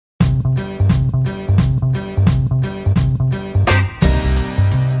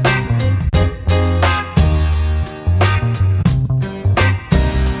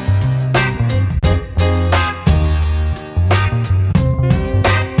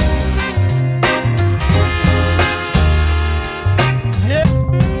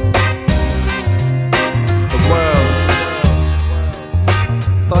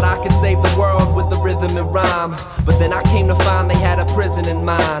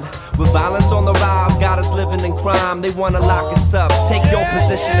mind. With violence on the rise, got us living in crime. They wanna lock us up, take your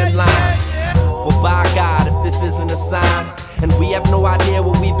position in line. Well, by God, if this isn't a sign, and we have no idea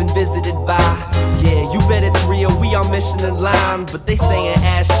what we've been visited by. Yeah, you bet it's real, we on mission in line. But they saying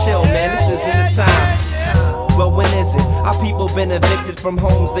ass chill, man, this isn't the time. Well, when is it? Our people been evicted from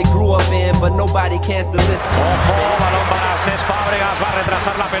homes they grew up in, but nobody cares to listen. Ojo, balón para Cesc Fábregas, va a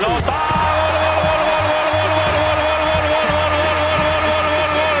retrasar la pelota.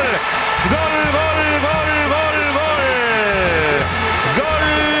 Gol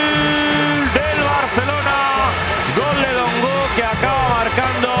del Barcelona, gol de Dongou que acaba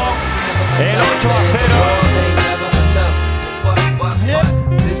marcando el 8-0.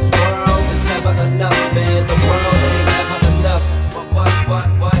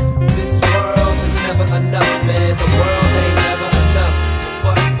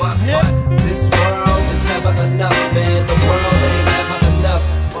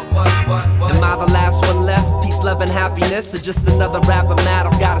 Am I the last one left? Peace, love, and happiness, or just another rapper mad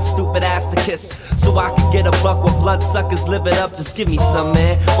I've got a stupid ass to kiss? So I could get a buck with bloodsuckers, live it up, just give me some,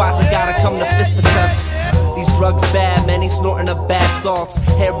 man. Why's it gotta come to fisticuffs? These drugs bad, man, he's snorting up bad salts.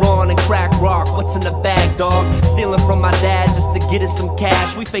 Heroin and crack rock, what's in the bag, dog? Stealing from my dad just to get us some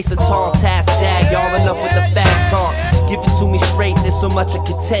cash. We face a tall task, dad, y'all enough with the fast talk. Give it to me straight, there's so much I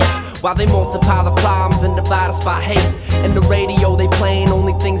could take. While they multiply the problems and divide us by hate. And the radio, they playing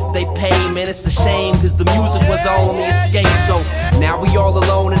only things that they pay. Man, it's a shame, cause the music was our only escape. So now we all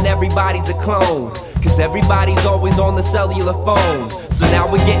alone and everybody's a clone, cause everybody's always on the cellular phone. So now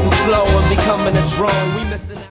we're getting slow and becoming a drone. We missing